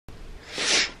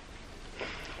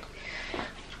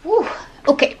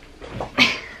Okay,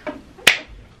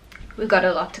 we got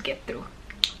a lot to get through.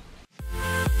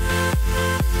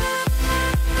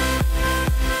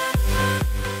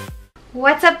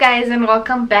 What's up guys, and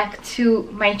welcome back to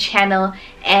my channel.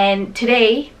 And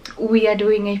today we are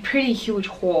doing a pretty huge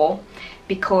haul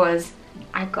because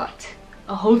I got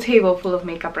a whole table full of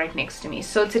makeup right next to me.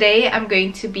 So today I'm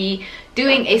going to be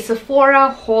doing a Sephora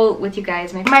haul with you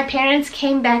guys. My parents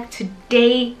came back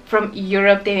today from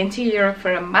Europe. They went to Europe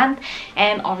for a month,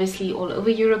 and obviously all over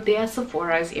Europe there are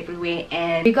Sephoras everywhere,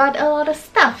 and we got a lot of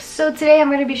stuff. So today I'm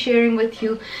going to be sharing with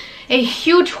you a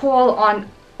huge haul on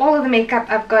all of the makeup.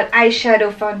 I've got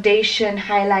eyeshadow, foundation,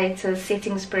 highlighters,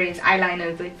 setting sprays,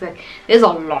 eyeliners. It's like there's a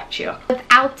lot here.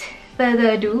 Without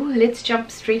further ado, let's jump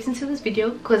straight into this video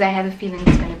because I have a feeling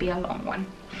it's going to be a long one.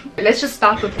 Let's just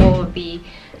start with all of the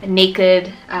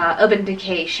Naked Urban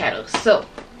Decay shadows. So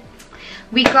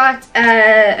we got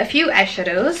a few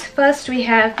eyeshadows. First we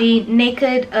have the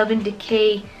Naked Urban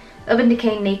Decay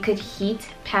Naked Heat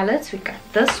palette. We got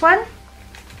this one.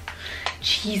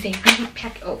 Jeez, they really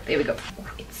pack. Oh, there we go.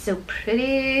 Oh, it's so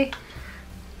pretty.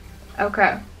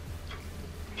 Okay,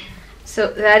 so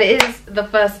that is the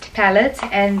first palette,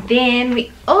 and then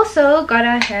we also got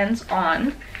our hands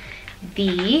on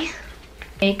the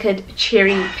Naked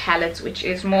Cherry palette, which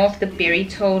is more of the berry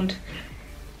tones.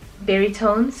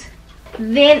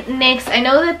 Then next, I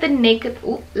know that the Naked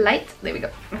light, there we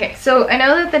go. Okay, so I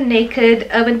know that the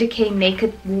Naked Urban Decay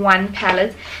Naked 1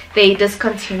 palette, they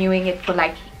discontinuing it for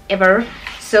like ever,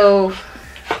 so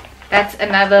that's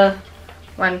another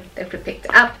one that we picked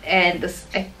up, and this,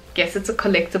 I guess it's a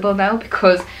collectible now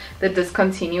because they're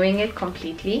discontinuing it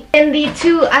completely. And the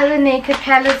two other Naked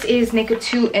palettes is Naked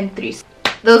 2 and 3.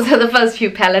 Those are the first few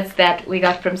palettes that we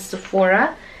got from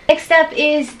Sephora. Next up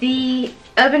is the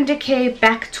Urban Decay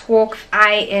Back Talk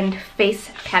Eye and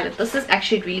Face palette. This is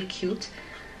actually really cute.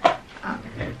 I'm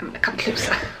gonna come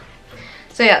closer.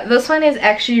 So yeah, this one is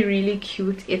actually really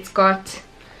cute. It's got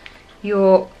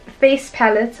your face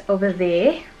palette over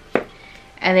there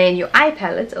and then your eye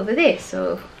palette over there,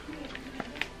 so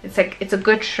it's like it's a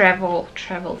good travel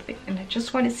thing. And I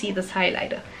just want to see this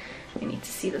highlighter. I need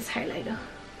to see this highlighter.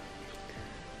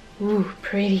 Ooh,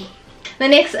 pretty. The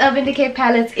next Urban Decay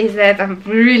palette is that I'm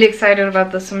really excited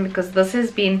about this one because this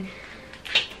has been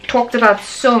talked about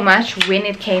so much when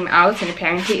it came out, and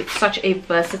apparently it's such a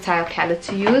versatile palette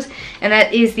to use, and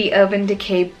that is the Urban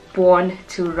Decay Born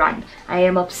to Run. I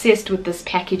am obsessed with this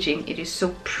packaging. It is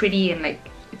so pretty and like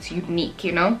it's unique,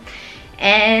 you know,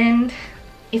 and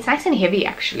it's nice and heavy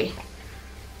actually.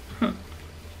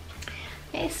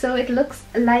 Okay, so it looks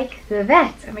like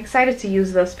that. I'm excited to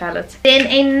use those palettes. Then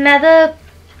another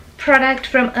product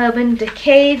from Urban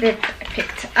Decay that I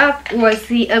picked up was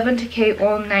the Urban Decay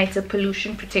All Nighter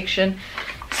Pollution Protection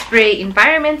Spray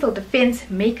Environmental Defense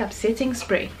Makeup Setting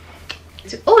Spray.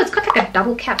 So, oh, it's got like a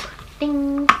double cap.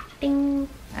 Ding, ding.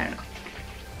 I don't know.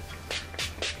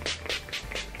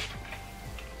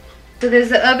 So there's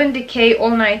the Urban Decay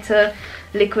All Nighter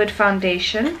Liquid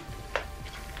Foundation.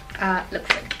 Looks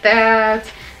like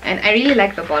that. And I really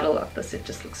like the bottle of this. It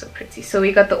just looks so pretty. So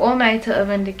we got the All Nighter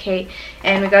Urban Decay,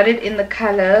 and we got it in the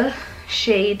color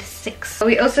shade 6.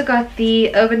 We also got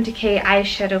the Urban Decay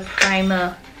Eyeshadow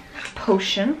Primer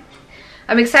Potion.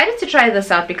 I'm excited to try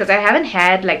this out because I haven't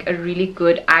had like a really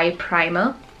good eye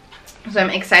primer. So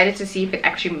I'm excited to see if it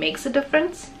actually makes a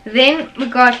difference. Then we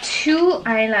got two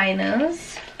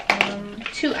eyeliners.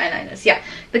 Yeah.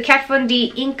 The Kat Von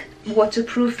D Ink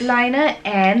Waterproof Liner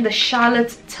and the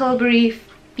Charlotte Tilbury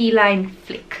Feline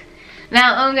Flick.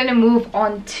 Now I'm going to move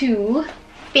on to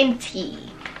Fenty.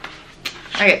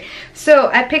 Okay, so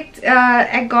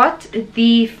I got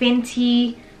the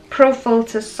Fenty Pro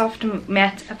Filter Soft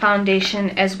Matte Foundation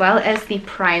as well as the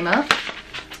primer.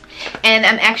 And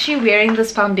I'm actually wearing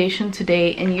this foundation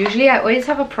today, and usually I always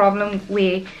have a problem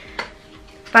where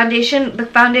the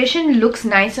foundation looks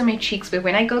nice on my cheeks, but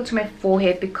when I go to my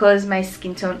forehead, because my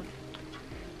skin tone,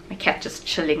 my cat just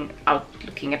chilling out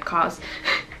looking at cars,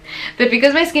 but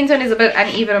because my skin tone is a bit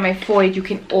uneven on my forehead, you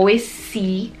can always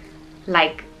see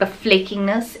like the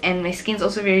flakiness, and my skin's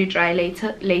also very dry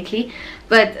lately.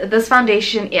 But this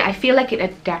foundation, I feel like it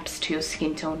adapts to your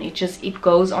skin tone. It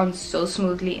goes on so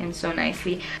smoothly and so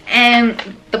nicely, and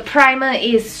the primer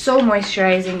is so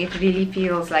moisturizing. It really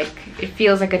feels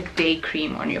like a day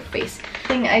cream on your face. The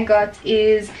thing I got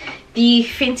is the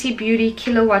Fenty Beauty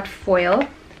Kilowatt Foil.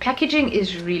 The packaging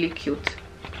is really cute.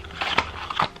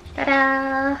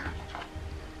 Ta-da!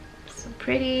 So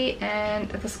pretty, and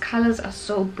these colors are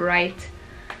so bright.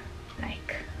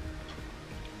 Like,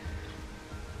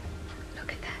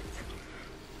 look at that.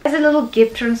 As a little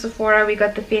gift from Sephora, we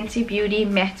got the Fenty Beauty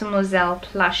Mademoiselle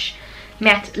Plush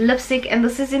matte lipstick, and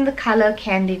this is in the color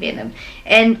Candy Venom.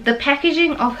 And the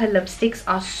packaging of her lipsticks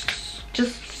are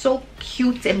just so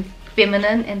cute and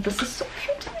feminine, and this is so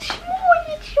cute and small.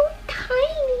 It's so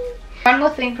tiny. One more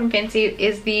thing from Fenty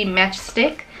is the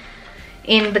matchstick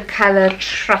in the color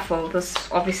Truffle. This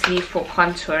obviously for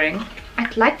contouring.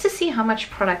 I'd like to see how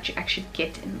much product you actually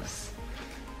get in this.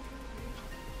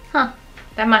 Huh,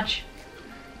 that much.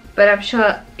 But I'm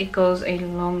sure it goes a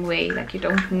long way. Like, you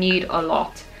don't need a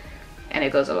lot, and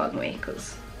it goes a long way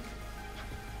because,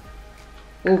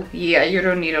 oh yeah, you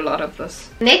don't need a lot of this.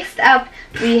 Next up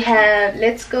we have,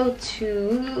 let's go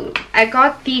to, I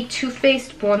got the Too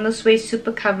Faced Born This Way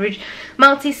Super Coverage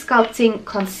Multi Sculpting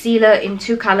Concealer in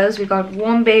 2 colors. We got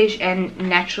Warm Beige and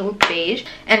Natural Beige,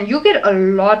 and you get a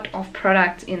lot of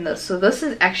product in this, so this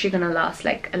is actually gonna last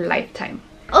like a lifetime.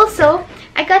 Also,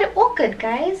 I got an orchid,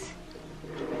 guys,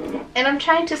 and I'm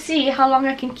trying to see how long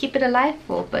I can keep it alive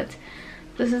for, but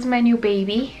this is my new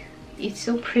baby. It's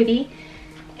so pretty,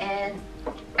 and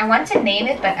I want to name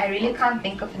it, but I really can't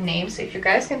think of a name. So if you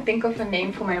guys can think of a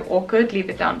name for my orchid, leave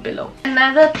it down below.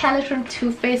 Another palette from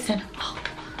Too Faced and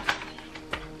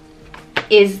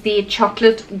is the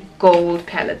Chocolate Gold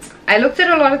palettes. I looked at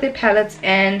a lot of their palettes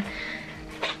and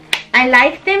I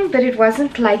like them, but it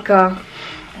wasn't like a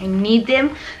I need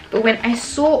them. But when I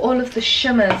saw all of the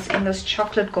shimmers in this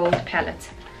Chocolate Gold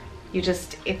palette,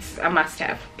 it's a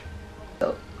must-have.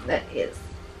 So that is.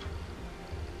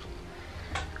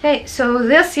 Okay, so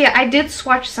this here, I did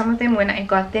swatch some of them when I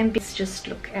got them. Let's just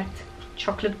look at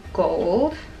Chocolate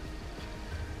Gold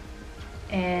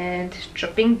and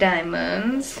Dripping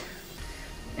Diamonds,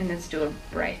 and let's do a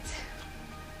bright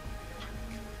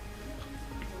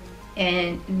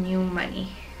and New Money.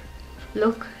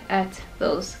 Look at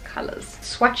those colors.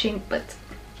 Swatching, but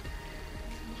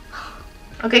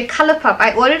okay, ColourPop.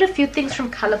 I ordered a few things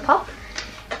from ColourPop,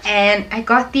 and I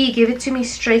got the Give It To Me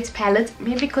Straight palette,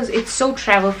 maybe because it's so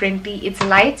travel friendly. It's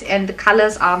light and the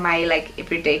colors are my like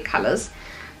everyday colors.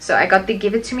 So I got the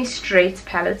Give It To Me Straight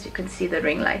palette. You can see the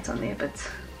ring light on there,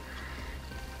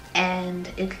 and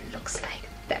it looks like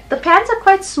that. The pans are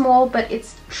quite small, but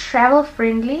it's travel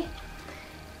friendly,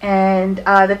 and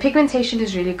the pigmentation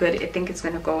is really good. I think it's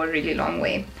going to go a really long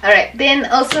way. Alright, then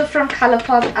also from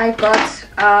ColourPop I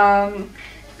got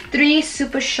 3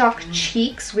 Super Shock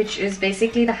Cheeks, which is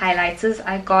basically the highlighters.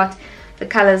 I got the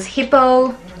colors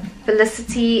Hippo,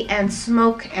 Felicity, and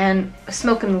Smoke and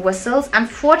Whistles.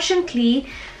 Unfortunately,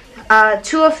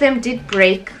 2 of them did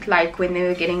break like when they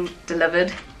were getting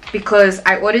delivered, because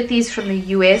I ordered these from the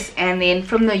US, and then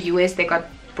from the US they got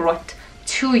brought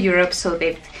to Europe, so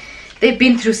they've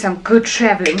been through some good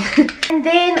traveling. And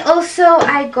then also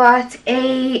I got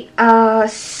a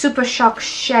Super Shock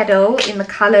Shadow in the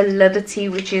color Liberty,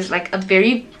 which is like a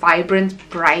very vibrant,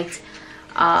 bright,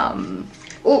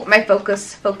 oh, my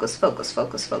focus. My focus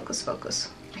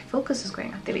is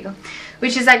going out. There we go.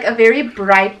 Which is like a very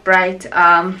bright,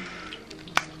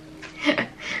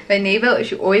 my neighbor,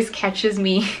 she always catches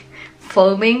me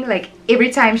filming. Like every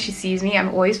time she sees me, I'm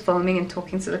always filming and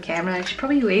talking to the camera, and she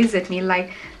probably waves at me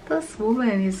like, this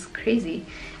woman is crazy.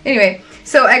 Anyway,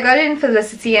 so I got it in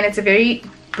Felicity, and it's a very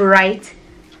bright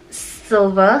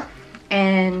silver,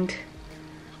 and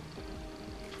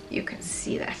you can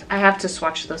see that. I have to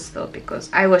swatch this though, because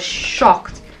I was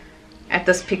shocked at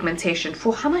this pigmentation.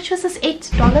 For how much was this?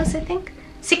 $8, I think?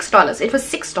 $6. It was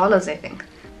 $6, I think.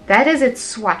 That is it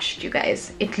swatched, you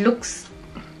guys. It looks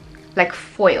like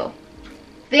foil.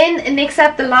 Then next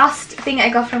up, the last thing I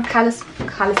got from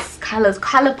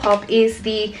ColourPop is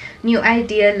the New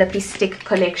Idea Lippy Stick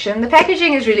collection. The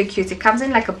packaging is really cute. It comes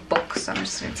in like a book, so I'm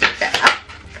just going to take that up.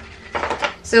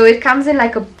 So it comes in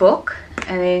like a book,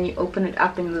 and then you open it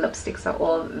up and the lipsticks are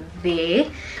all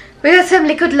there. We got some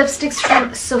liquid lipsticks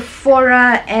from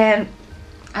Sephora, and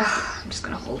I'm just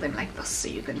going to hold them like this so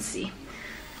you can see.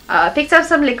 Picked up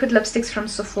some liquid lipsticks from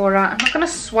Sephora. I'm not going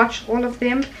to swatch all of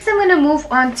them. So I'm going to move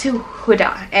on to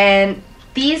Huda, and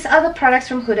these are the products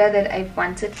from Huda that I've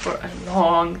wanted for a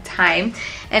long time.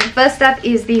 And first up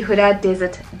is the Huda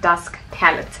Desert Dusk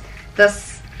palette.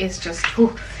 This is just,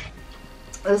 whew.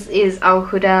 This is our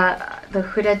Huda, the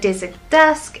Huda Desert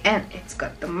Dusk, and it's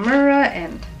got the mirror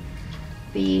and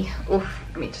the, oh,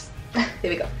 let me just,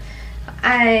 there we go,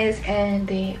 eyes, and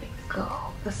there we go.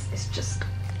 This is just,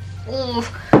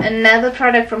 oof. Another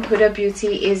product from Huda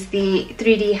Beauty is the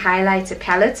 3D highlighter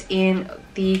palette in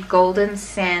the Golden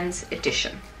Sands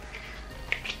edition.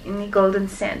 And it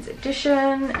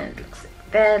looks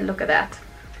like that. Look at that.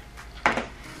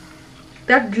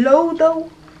 That glow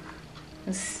though.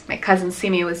 As my cousin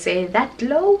Simi would say, that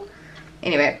glow.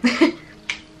 Anyway,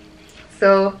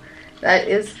 so that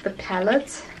is the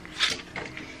palette.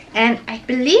 And I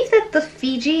believe that the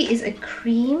Fiji is a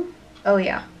cream. Oh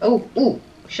yeah. Oh, ooh,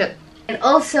 shit. And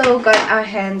also got our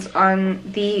hands on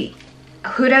the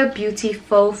Huda Beauty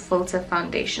Faux Filter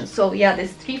Foundation. So yeah,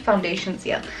 there's 3 foundations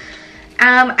here.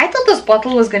 I thought this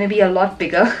bottle was going to be a lot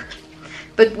bigger.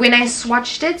 But when I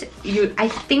swatched it, I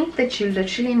think that you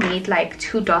literally need like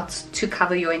 2 dots to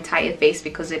cover your entire face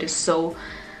because it is so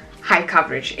high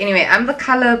coverage. Anyway, I'm the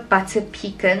color Butter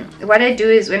Pecan. What I do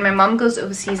is when my mom goes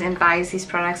overseas and buys these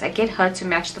products, I get her to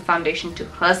match the foundation to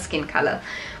her skin color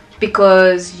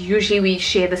because usually we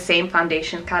share the same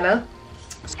foundation color.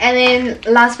 And then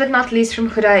last but not least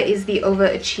from Huda is the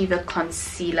Overachiever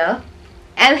Concealer.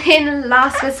 And then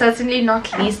last but certainly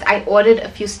not least, I ordered a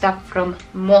few stuff from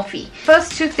Morphe.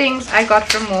 First 2 things I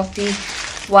got from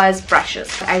Morphe was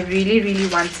brushes. I really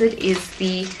wanted is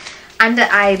the Under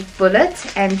Eye Bullet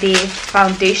and the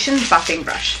Foundation Buffing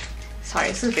Brush. Sorry,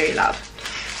 this is very loud.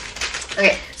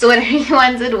 Okay, so what I really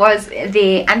wanted was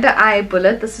the Under Eye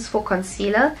Bullet. This is for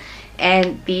concealer,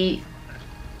 and the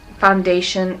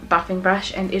Foundation Buffing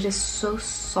Brush, and it is so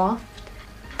soft.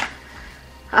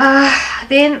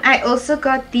 Then I also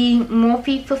got the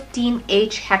Morphe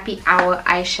 15H Happy Hour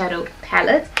eyeshadow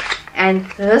palette, and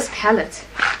this palette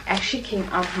actually came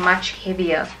out much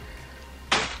heavier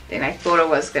than I thought it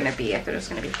was gonna be. I thought it was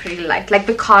gonna be pretty light, like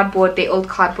the cardboard, the old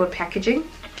cardboard packaging,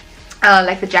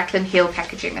 like the Jaclyn Hill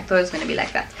packaging. I thought it was gonna be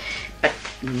like that, but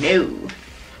no.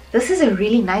 This is a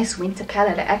really nice winter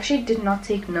palette. I actually did not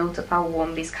take note of how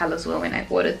warm these colors were when I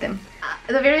ordered them.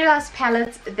 The very last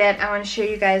palette that I want to show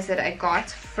you guys that I got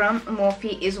from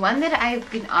Morphe is one that I've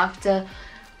been after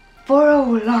for a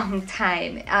long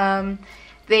time.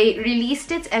 They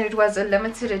released it and it was a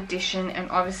limited edition,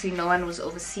 and obviously no one was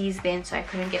overseas then, so I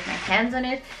couldn't get my hands on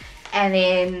it. And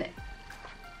then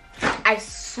I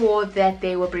saw that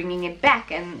they were bringing it back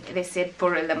and they said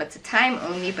for a limited time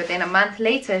only, but then a month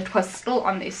later it was still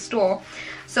on their store.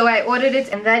 So I ordered it,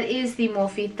 and that is the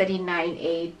Morphe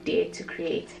 39A Dare to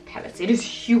Create palette. It is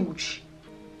huge.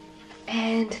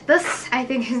 And this, I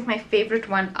think, is my favorite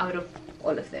one out of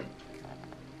all of them.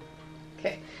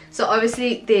 Okay, so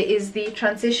obviously there is the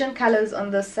transition colors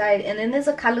on this side, and then there's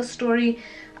a color story.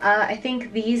 I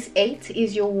think these 8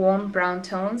 is your warm brown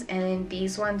tones, and then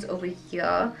these ones over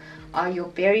here are your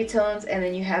berry tones, and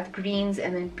then you have greens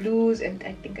and then blues, and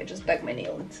I think I just dug my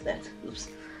nail into that. Oops.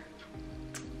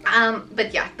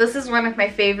 But yeah, this is one of my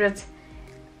favorite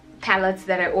palettes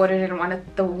that I ordered, and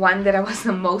the one that I was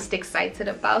the most excited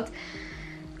about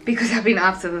because I've been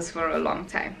after this for a long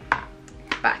time.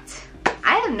 But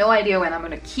I have no idea when I'm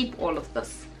gonna keep all of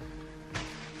this,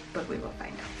 but we will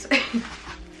find out.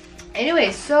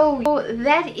 Anyway, so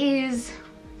that is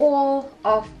all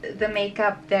of the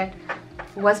makeup that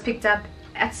was picked up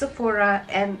at Sephora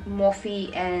and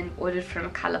Morphe and ordered from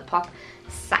ColourPop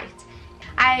site.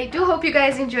 I do hope you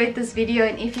guys enjoyed this video,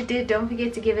 and if you did, don't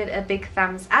forget to give it a big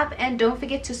thumbs up, and don't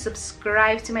forget to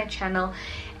subscribe to my channel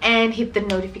and hit the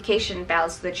notification bell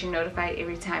so that you're notified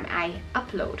every time I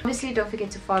upload. Obviously, don't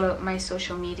forget to follow my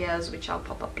social medias, which I'll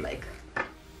pop up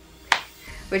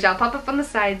on the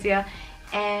sides here.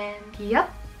 And yep,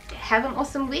 have an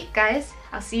awesome week, guys.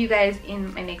 I'll see you guys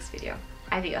in my next video.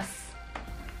 Adios.